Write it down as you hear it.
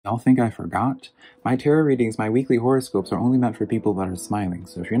Y'all think I forgot? My tarot readings, my weekly horoscopes are only meant for people that are smiling.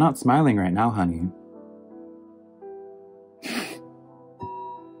 So if you're not smiling right now, honey,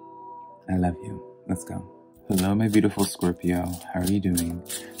 I love you. Let's go. Hello, my beautiful Scorpio. How are you doing?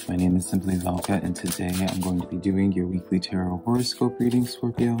 My name is SimplyVelca, and today I'm going to be doing your weekly tarot horoscope reading,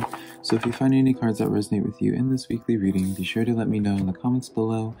 Scorpio. So if you find any cards that resonate with you in this weekly reading, be sure to let me know in the comments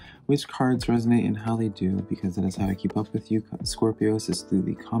below which cards resonate and how they do, because that is how I keep up with you, Scorpios, is through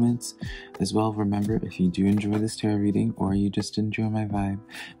the comments. As well, remember, if you do enjoy this tarot reading or you just enjoy my vibe,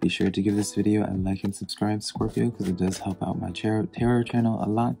 be sure to give this video a like and subscribe, Scorpio, because it does help out my tarot channel a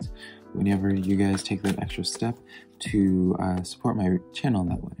lot whenever you guys take that extra step to support my channel in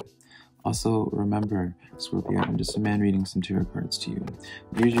that way. Also, remember, Scorpio, I'm just a man reading some tarot cards to you.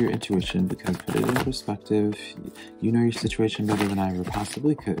 Use your intuition, because put it in perspective. You know your situation better than I ever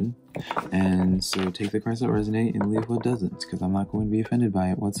possibly could. And so take the cards that resonate and leave what doesn't, because I'm not going to be offended by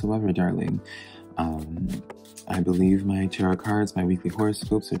it whatsoever, darling. I believe my tarot cards, my weekly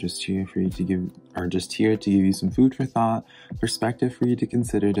horoscopes, are just here to give you some food for thought, perspective for you to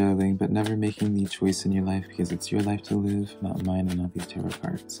consider, darling, but never making the choice in your life, because it's your life to live, not mine and not these tarot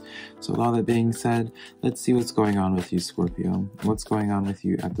cards. So with all that being said, let's see what's going on with you, Scorpio. What's going on with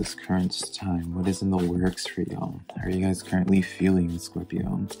you at this current time? What is in the works for y'all? How are you guys currently feeling,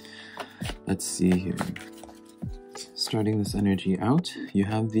 Scorpio? Let's see here. Starting this energy out, you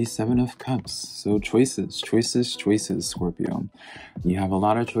have the Seven of Cups. So choices, Scorpio. You have a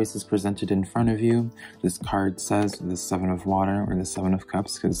lot of choices presented in front of you. This card says the Seven of Water, or the Seven of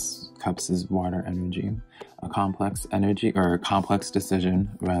Cups, because cups is water energy. A complex energy, or a complex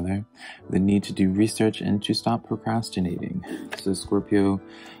decision, rather. The need to do research and to stop procrastinating. So Scorpio,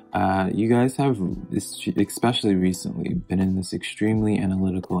 you guys have, especially recently, been in this extremely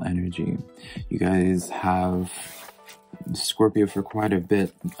analytical energy. You guys have, Scorpio, for quite a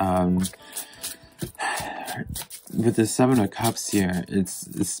bit. With the Seven of Cups here, it's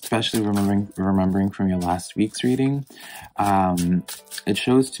especially remembering from your last week's reading. It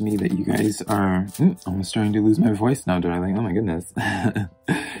shows to me that you guys are almost starting to lose my voice now, darling. Oh my goodness.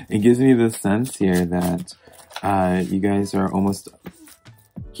 It gives me this sense here that you guys are almost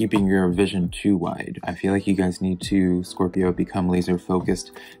keeping your vision too wide. I feel like you guys need to, Scorpio, become laser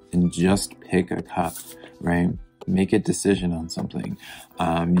focused and just pick a cup, right? Make a decision on something.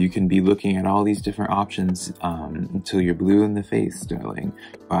 You can be looking at all these different options until you're blue in the face, darling.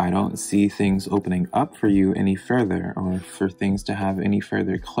 But I don't see things opening up for you any further, or for things to have any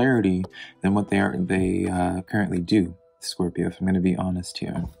further clarity than what they currently do, Scorpio, if I'm going to be honest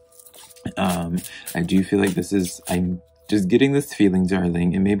here. I do feel like I'm just getting this feeling,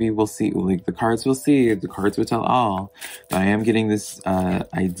 darling, and maybe we'll see, like the cards will see, the cards will tell all, but I am getting this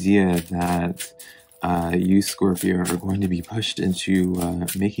idea that you, Scorpio, are going to be pushed into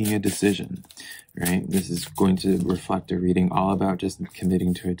making a decision, right? This is going to reflect a reading all about just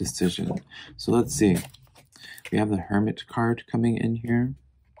committing to a decision. So let's see. We have the Hermit card coming in here.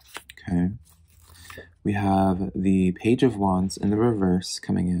 Okay. We have the Page of Wands in the reverse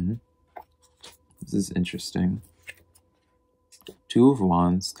coming in. This is interesting. Two of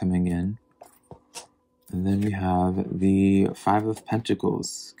Wands coming in. And then we have the Five of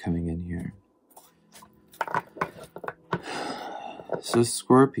Pentacles coming in here. So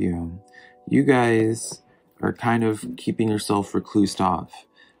Scorpio, you guys are kind of keeping yourself reclused off.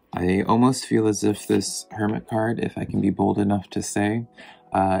 I almost feel as if this Hermit card, if I can be bold enough to say,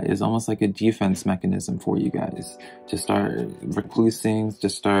 is almost like a defense mechanism for you guys. To start reclusing, to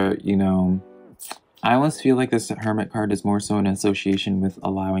start, you know, I almost feel like this Hermit card is more so an association with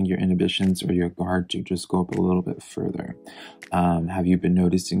allowing your inhibitions or your guard to just go up a little bit further. Have you been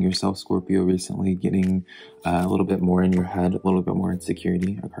noticing yourself, Scorpio, recently getting a little bit more in your head, a little bit more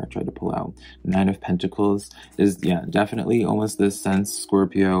insecurity? A card tried to pull out. Nine of Pentacles is, yeah, definitely almost this sense,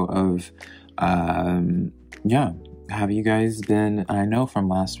 Scorpio, of, yeah. Have you guys been, I know from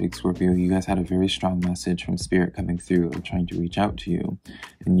last week, Scorpio, you guys had a very strong message from Spirit coming through of trying to reach out to you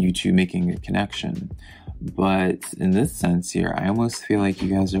and you two making a connection. But in this sense here, I almost feel like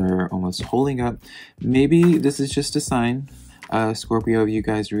you guys are almost holding up. Maybe this is just a sign, Scorpio, of you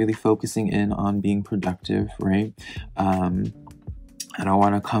guys really focusing in on being productive, right? I don't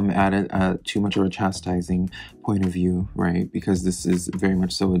want to come at it too much of a chastising point of view, right? Because this is very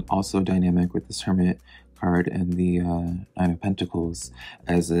much so also dynamic with this Hermit card and the Nine of Pentacles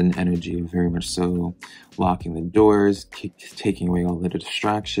as an energy of very much so locking the doors, taking away all the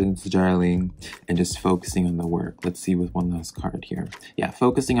distractions, darling, and just focusing on the work. Let's see with one last card here. Yeah,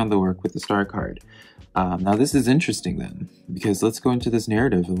 focusing on the work with the Star card. Now this is interesting then, because let's go into this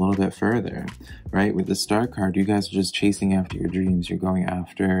narrative a little bit further, right? With the Star card, you guys are just chasing after your dreams. You're going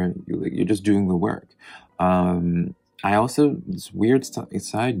after, you're just doing the work. I also, this weird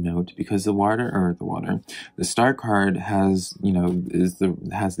side note, because the Star card has, you know,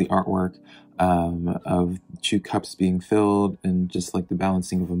 has the artwork of 2 cups being filled and just like the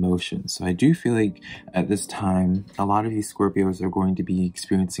balancing of emotions. So I do feel like at this time, a lot of you Scorpios are going to be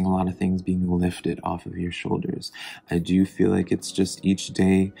experiencing a lot of things being lifted off of your shoulders. I do feel like it's just each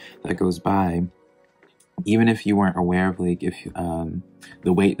day that goes by, even if you weren't aware of like if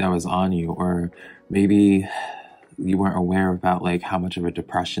the weight that was on you, or maybe you weren't aware about like how much of a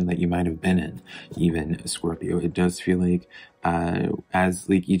depression that you might have been in, even Scorpio, it does feel like as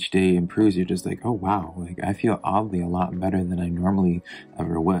like each day improves, you're just like, oh wow, like I feel oddly a lot better than I normally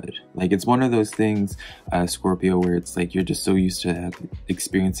ever would. Like it's one of those things, Scorpio, where it's like you're just so used to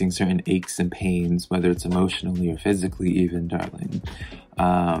experiencing certain aches and pains, whether it's emotionally or physically even, darling.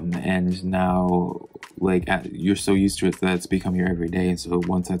 And now like you're so used to it that it's become your everyday. And so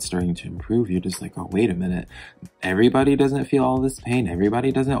once that's starting to improve, you're just like, oh, wait a minute. Everybody doesn't feel all this pain.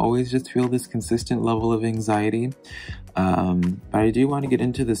 Everybody doesn't always just feel this consistent level of anxiety. But I do want to get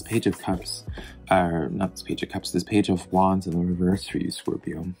into this Page of Cups, or not this Page of Cups, this Page of Wands in the reverse for you,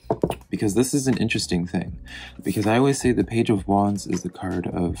 Scorpio, because this is an interesting thing, because I always say the Page of Wands is the card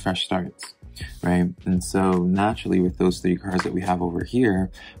of fresh starts, right? And so naturally with those 3 cards that we have over here,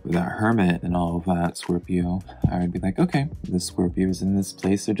 with that Hermit and all of that, Scorpio, I would be like, okay, the Scorpios in this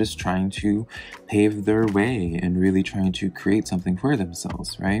place are just trying to pave their way and really trying to create something for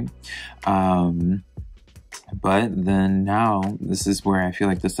themselves, right? But then now, this is where I feel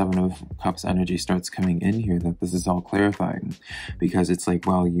like the 7 of Cups energy starts coming in here, that this is all clarifying. Because it's like,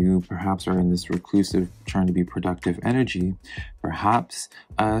 well, you perhaps are in this reclusive, trying to be productive energy. Perhaps,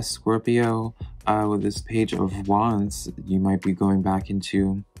 Scorpio, with this Page of Wands, you might be going back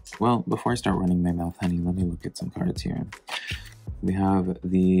into... Well, before I start running my mouth, honey, let me look at some cards here. We have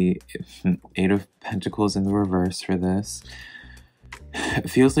the 8 of Pentacles in the reverse for this. It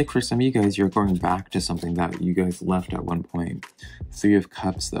feels like for some of you guys, you're going back to something that you guys left at one point. 3 of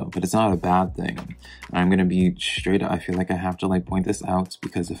Cups though, but it's not a bad thing. And I'm going to be straight up, I feel like I have to like point this out,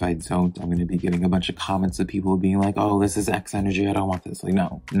 because if I don't, I'm going to be getting a bunch of comments of people being like, oh, this is X energy, I don't want this. Like,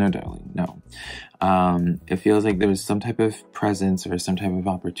 no, darling, no. It feels like there's some type of presence or some type of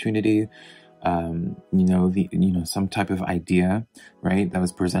opportunity, some type of idea, right, that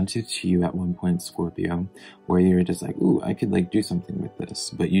was presented to you at one point, Scorpio, where you were just like, ooh, I could like do something with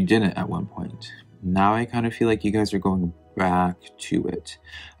this, but you didn't at one point. Now I kind of feel like you guys are going back to it.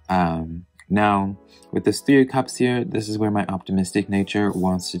 Now with this 3 of Cups here, this is where my optimistic nature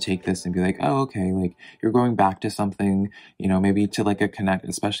wants to take this and be like, oh, okay, like you're going back to something, you know, maybe to like a connect,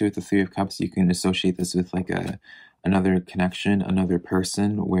 especially with the 3 of Cups, you can associate this with like another connection, another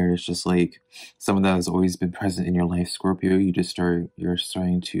person, where it's just like someone that has always been present in your life, Scorpio, you're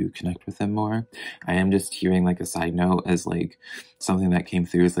starting to connect with them more. I am just hearing like a side note as like something that came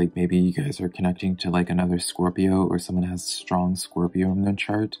through is like maybe you guys are connecting to like another Scorpio, or someone has strong Scorpio in their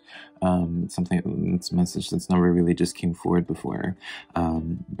chart. It's a message that's never really just came forward before.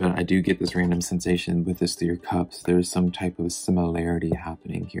 But I do get this random sensation with this 3 of Cups. There's some type of similarity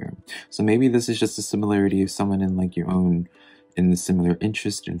happening here. So maybe this is just a similarity of someone in like your own, in the similar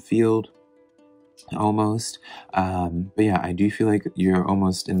interest and field, almost. But yeah, I do feel like you're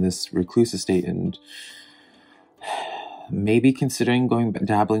almost in this reclusive state and maybe considering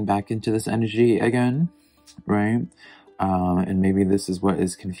dabbling back into this energy again, right? And maybe this is what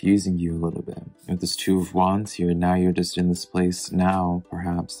is confusing you a little bit. With this 2 of Wands here, now you're just in this place now,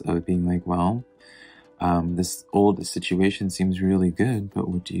 perhaps, of being like, well, this old situation seems really good, but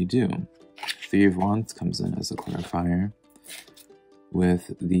what do you do? 3 of Wands comes in as a clarifier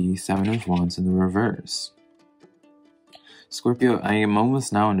with the 7 of Wands in the reverse. Scorpio, I am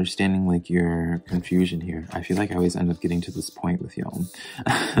almost now understanding like your confusion here. I feel like I always end up getting to this point with y'all.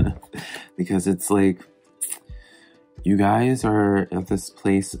 Because it's like, you guys are at this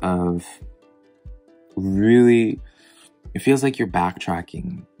place of really, it feels like you're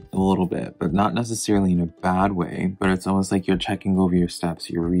backtracking a little bit, but not necessarily in a bad way, but it's almost like you're checking over your steps.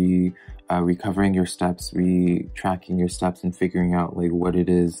 You're recovering your steps, tracking your steps, and figuring out like what it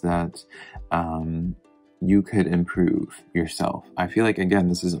is that you could improve yourself. I feel like, again,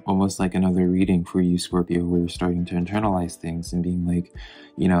 this is almost like another reading for you, Scorpio, where you're starting to internalize things and being like,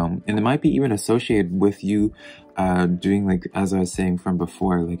 you know, and it might be even associated with you doing, like, as I was saying from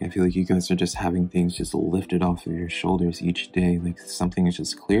before, like, I feel like you guys are just having things just lifted off of your shoulders each day. Like, something is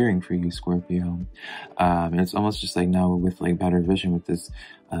just clearing for you, Scorpio. And it's almost just like now with like better vision, with this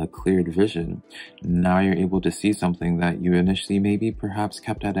cleared vision, now you're able to see something that you initially maybe perhaps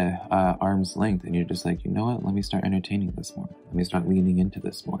kept at a arm's length, and you're just like, you know what, let me start entertaining this more, let me start leaning into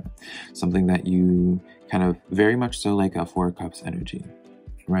this more. Something that you kind of very much so like a Four of Cups energy,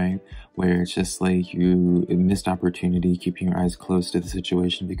 right? Where it's just like you missed opportunity, keeping your eyes closed to the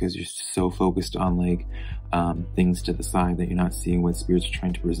situation because you're so focused on like things to the side that you're not seeing what Spirit's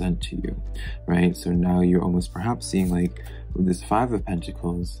trying to present to you, right? So now you're almost perhaps seeing, like, with this Five of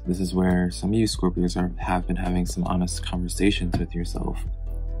Pentacles, this is where some of you Scorpios have been having some honest conversations with yourself.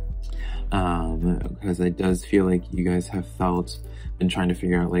 Because it does feel like you guys have been trying to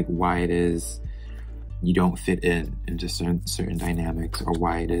figure out like why it is you don't fit into certain dynamics, or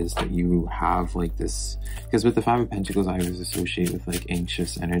why it is that you have like this. Because with the Five of Pentacles, I always associate with like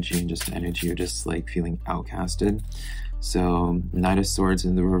anxious energy and just the energy of just like feeling outcasted. So Knight of Swords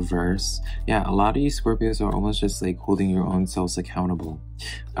in the reverse, yeah, a lot of you Scorpios are almost just like holding your own selves accountable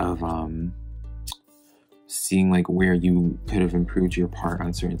of seeing like where you could have improved your part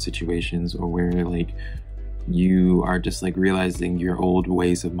on certain situations, or where like you are just like realizing your old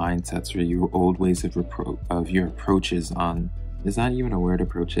ways of mindsets, or your old ways of your approaches on, is that even a word,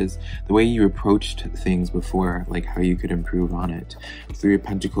 approaches? The way you approached things before, like how you could improve on it. Three of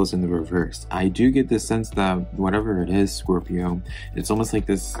Pentacles in the reverse. I do get this sense that whatever it is, Scorpio, it's almost like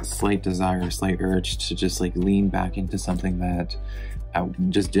this slight desire, slight urge to just like lean back into something that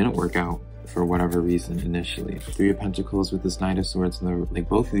just didn't work out for whatever reason initially. Three of Pentacles with this Knight of Swords, and like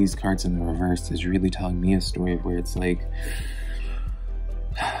both of these cards in the reverse is really telling me a story of where it's like,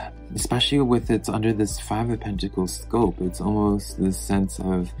 especially with it's under this Five of Pentacles scope, it's almost this sense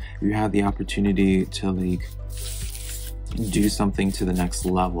of you have the opportunity to like do something to the next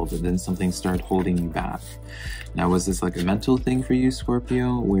level, but then something started holding you back. Now, was this like a mental thing for you,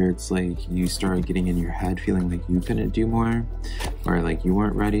 Scorpio, where it's like you started getting in your head feeling like you couldn't do more, or like you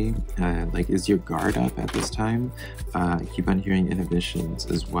weren't ready? Like, is your guard up at this time? Keep on hearing inhibitions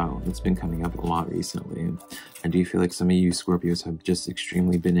as well. It's been coming up a lot recently. I do feel like some of you Scorpios have just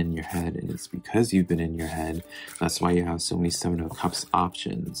extremely been in your head, and it's because you've been in your head. That's why you have so many Seven of Cups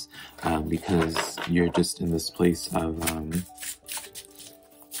options, because you're just in this place of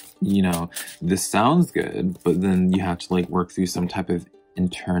you know, this sounds good, but then you have to like work through some type of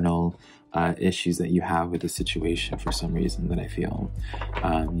internal issues that you have with the situation for some reason that I feel.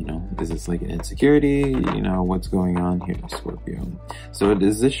 You know, is this like an insecurity? You know, what's going on here, Scorpio? So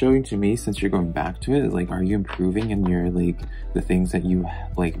is this showing to me, since you're going back to it, like, are you improving in your, like, the things that you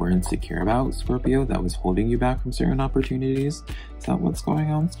like were insecure about, Scorpio, that was holding you back from certain opportunities? Is that what's going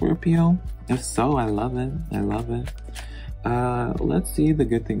on, Scorpio? If so, I love it. I love it. Let's see the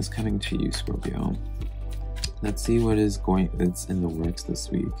good things coming to you, Scorpio. Let's see what is it's in the works this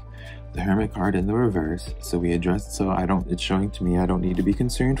week. The Hermit card in the reverse. So we addressed, it's showing to me I don't need to be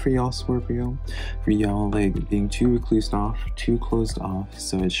concerned for y'all, Scorpio, for y'all like being too reclused off, too closed off.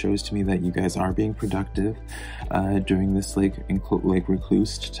 So it shows to me that you guys are being productive during this like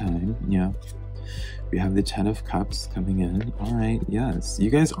reclused time. Yeah. We have the Ten of Cups coming in. All right, yes. You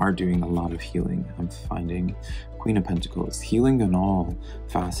guys are doing a lot of healing, I'm finding. Queen of Pentacles, healing in all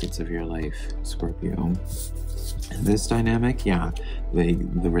facets of your life, Scorpio. And this dynamic, yeah,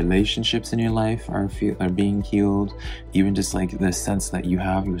 the relationships in your life are being healed. Even just like the sense that you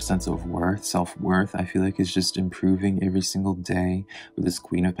have, your sense of worth, self-worth, I feel like is just improving every single day. With this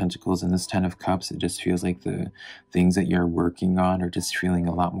Queen of Pentacles and this Ten of Cups, it just feels like the things that you're working on are just feeling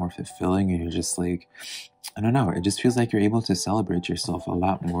a lot more fulfilling, and you're just like, I don't know, it just feels like you're able to celebrate yourself a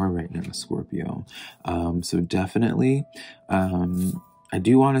lot more right now, Scorpio. So definitely, I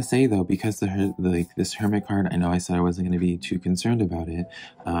do want to say though, because this Hermit card, I know I said I wasn't going to be too concerned about it.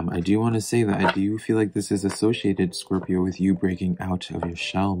 I do want to say that I do feel like this is associated, Scorpio, with you breaking out of your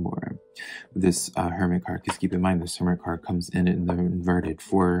shell more. This Hermit card, because keep in mind this Hermit card comes in the inverted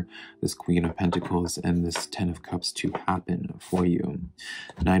for this Queen of Pentacles and this Ten of Cups to happen for you.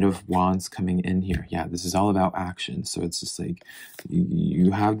 Knight of Wands coming in here. Yeah, this is all about action. So it's just like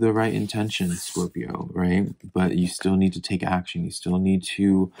you have the right intention, Scorpio, right? But you still need to take action. You still need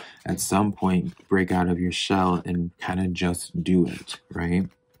to, at some point, break out of your shell and kind of just do it, right?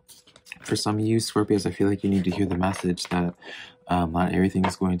 For some of you Scorpios, I feel like you need to hear the message that not everything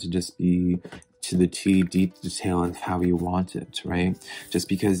is going to just be to the deep detail of how you want it, right? Just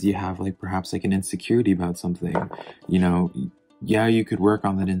because you have like perhaps like an insecurity about something, you know, yeah, you could work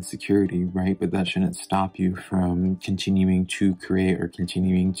on that insecurity, right? But that shouldn't stop you from continuing to create or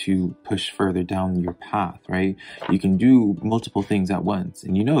continuing to push further down your path, right? You can do multiple things at once.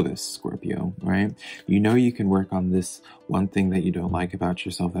 And you know this, Scorpio, right? You know you can work on this one thing that you don't like about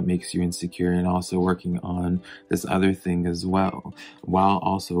yourself that makes you insecure, and also working on this other thing as well, while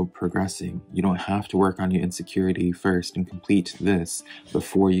also progressing. You don't have to work on your insecurity first and complete this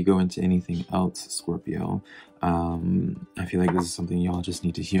before you go into anything else, Scorpio. I feel like this is something y'all just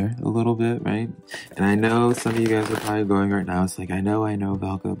need to hear a little bit, right? And I know some of you guys are probably going right now, it's like, I know,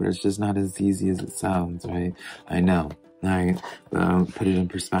 Velka, but it's just not as easy as it sounds, right? I know. All right, put it in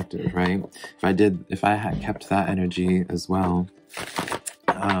perspective, right? If I had kept that energy as well,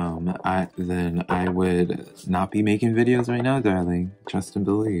 then I would not be making videos right now, darling. Trust and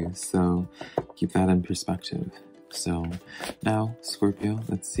believe. So keep that in perspective. So now, Scorpio,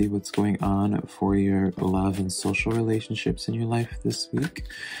 let's see what's going on for your love and social relationships in your life this week.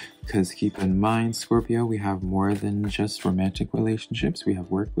 Because keep in mind, Scorpio, we have more than just romantic relationships. We have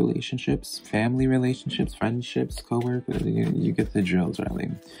work relationships, family relationships, friendships, co-workers. You get the drills,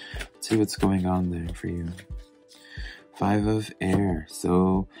 right? Let's see what's going on there for you. 5 of Air.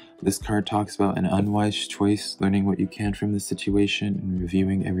 So this card talks about an unwise choice, learning what you can from the situation, and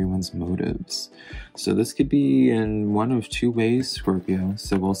reviewing everyone's motives. So this could be in one of 2 ways, Scorpio.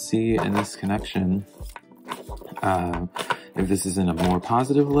 So we'll see in this connection if this is in a more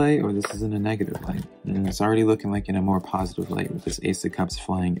positive light or this is in a negative light. And it's already looking like in a more positive light with this Ace of Cups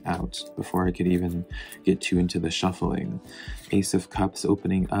flying out before I could even get too into the shuffling. Ace of Cups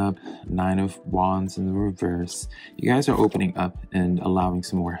opening up, 9 of Wands in the reverse. You guys are opening up and allowing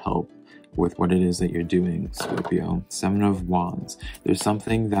some more help with what it is that you're doing, Scorpio. 7 of Wands. There's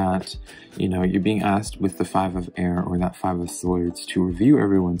something that, you know, you're being asked with the 5 of Air or that 5 of Swords to review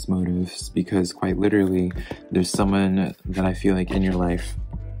everyone's motives, because quite literally there's someone that I feel like in your life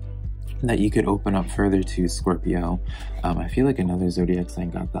that you could open up further to, Scorpio. I feel like another Zodiac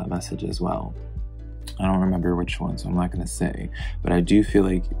sign got that message as well. I don't remember which one, so I'm not going to say. But I do feel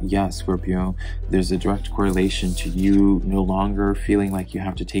like, yeah, Scorpio, there's a direct correlation to you no longer feeling like you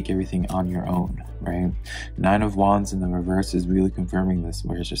have to take everything on your own, right? 9 of Wands in the reverse is really confirming this,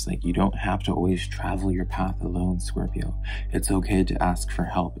 where it's just like, you don't have to always travel your path alone, Scorpio. It's okay to ask for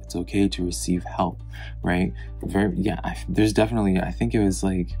help. It's okay to receive help, right? There's definitely, I think it was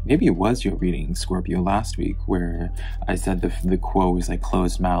like, maybe it was your reading, Scorpio, last week, where I said the quote was like,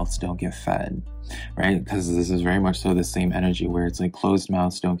 closed mouths don't get fed. Right? Because this is very much so the same energy where it's like closed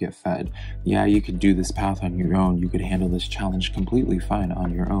mouths don't get fed. Yeah, you could do this path on your own. You could handle this challenge completely fine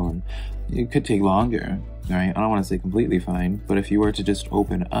on your own. It could take longer, right? I don't want to say completely fine, but if you were to just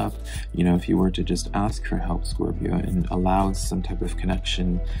open up, you know, if you were to just ask for help, Scorpio, and allow some type of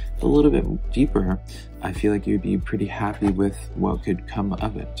connection a little bit deeper, I feel like you'd be pretty happy with what could come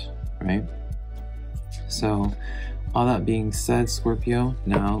of it, right? So, all that being said, Scorpio,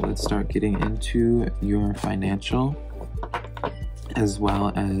 now let's start getting into your financial as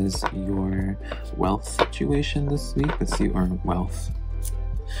well as your wealth situation this week. Let's see, or wealth.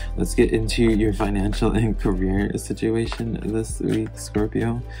 Let's get into your financial and career situation this week,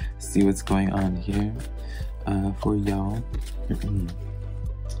 Scorpio. See what's going on here for y'all.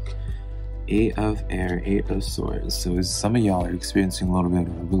 8 of Air, 8 of Swords. So some of y'all are experiencing a little bit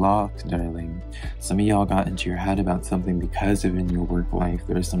of a block, darling. Some of y'all got into your head about something because of in your work life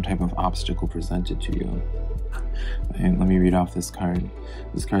there is some type of obstacle presented to you. And let me read off this card.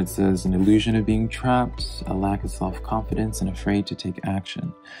 This card says, an illusion of being trapped, a lack of self-confidence, and afraid to take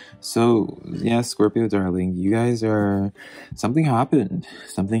action. So, yeah, Scorpio, darling, you guys are, something happened.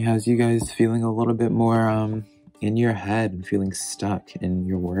 Something has you guys feeling a little bit more, in your head and feeling stuck in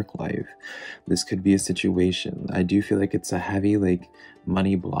your work life. This could be a situation. I do feel like it's a heavy, like,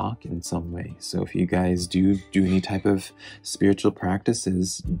 money block in some way. So if you guys do any type of spiritual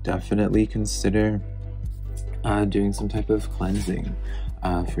practices, definitely consider doing some type of cleansing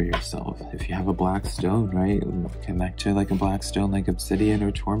for yourself. If you have a black stone, right, connect to like a black stone like obsidian or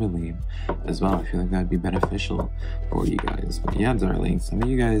tourmaline as well. I feel like that'd be beneficial for you guys. But yeah, darling, some of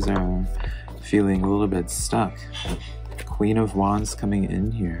you guys are feeling a little bit stuck. Queen of Wands coming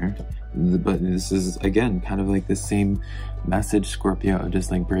in here, but this is again kind of like the same message, Scorpio, of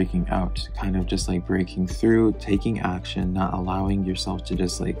just like breaking out, kind of just like breaking through, taking action, not allowing yourself to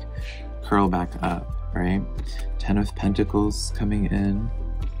just like curl back up, right? 10 of Pentacles coming in.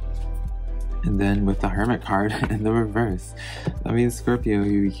 And then with the Hermit card in the reverse, that means Scorpio,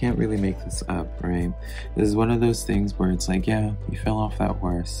 you can't really make this up, right? This is one of those things where it's like, yeah, you fell off that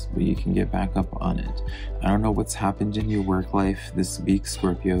horse, but you can get back up on it. I don't know what's happened in your work life this week,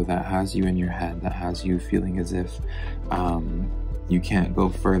 Scorpio, that has you in your head, that has you feeling as if you can't go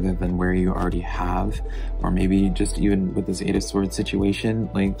further than where you already have, or maybe just even with this Eight of Swords situation,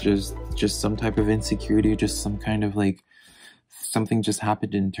 like just some type of insecurity, just some kind of like something just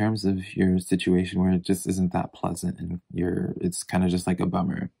happened in terms of your situation where it just isn't that pleasant, and it's kind of just like a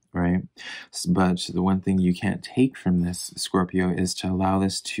bummer, right? But the one thing you can't take from this, Scorpio, is to allow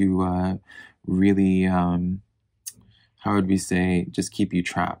this to really how would we say, just keep you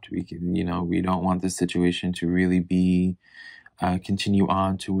trapped. We don't want this situation to really be continue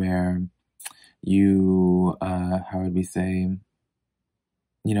on to where you how would we say,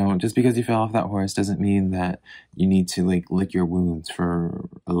 just because you fell off that horse doesn't mean that you need to like lick your wounds for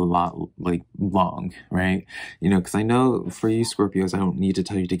a lot, like long, right? Because I know for you Scorpios, I don't need to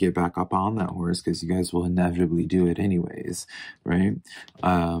tell you to get back up on that horse because you guys will inevitably do it anyways, right?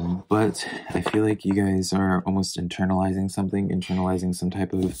 But I feel like you guys are almost internalizing some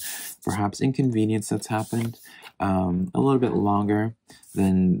type of perhaps inconvenience that's happened a little bit longer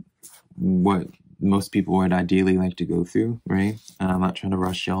than what most people would ideally like to go through, right? I'm not trying to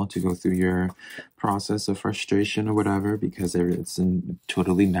rush y'all to go through your process of frustration or whatever, because it's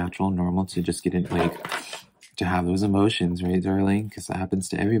totally natural, normal to just get it, like, to have those emotions, right, darling? Because that happens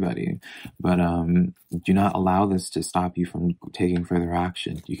to everybody. But do not allow this to stop you from taking further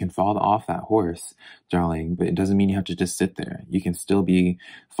action. You can fall off that horse, darling, but it doesn't mean you have to just sit there. You can still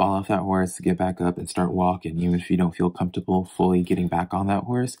fall off that horse, get back up, and start walking. Even if you don't feel comfortable fully getting back on that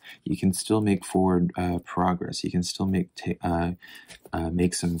horse, you can still make forward progress. You can still make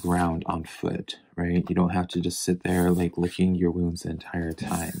some ground on foot, right? You don't have to just sit there like licking your wounds the entire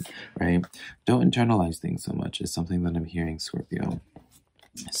time, right? Don't internalize things so much is something that I'm hearing, Scorpio.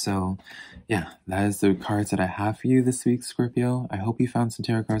 So yeah, that is the cards that I have for you this week, Scorpio. I hope you found some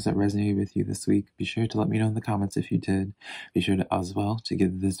tarot cards that resonated with you this week. Be sure to let me know in the comments if you did. Be sure to as well to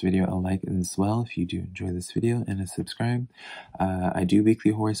give this video a like as well if you do enjoy this video, and a subscribe. I do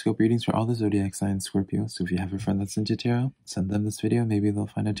weekly horoscope readings for all the zodiac signs, Scorpio. So if you have a friend that's into tarot, send them this video. Maybe they'll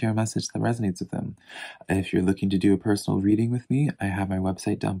find a tarot message that resonates with them. If you're looking to do a personal reading with me, I have my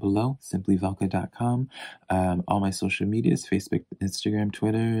website down below, SimplyVelca.com. All my social medias, Facebook, Instagram,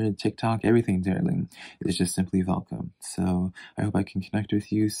 Twitter, TikTok, everything, darling. It's just Simply Velca. So I hope I can connect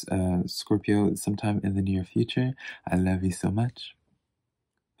with you, Scorpio, sometime in the near future. I love you so much.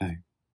 Bye.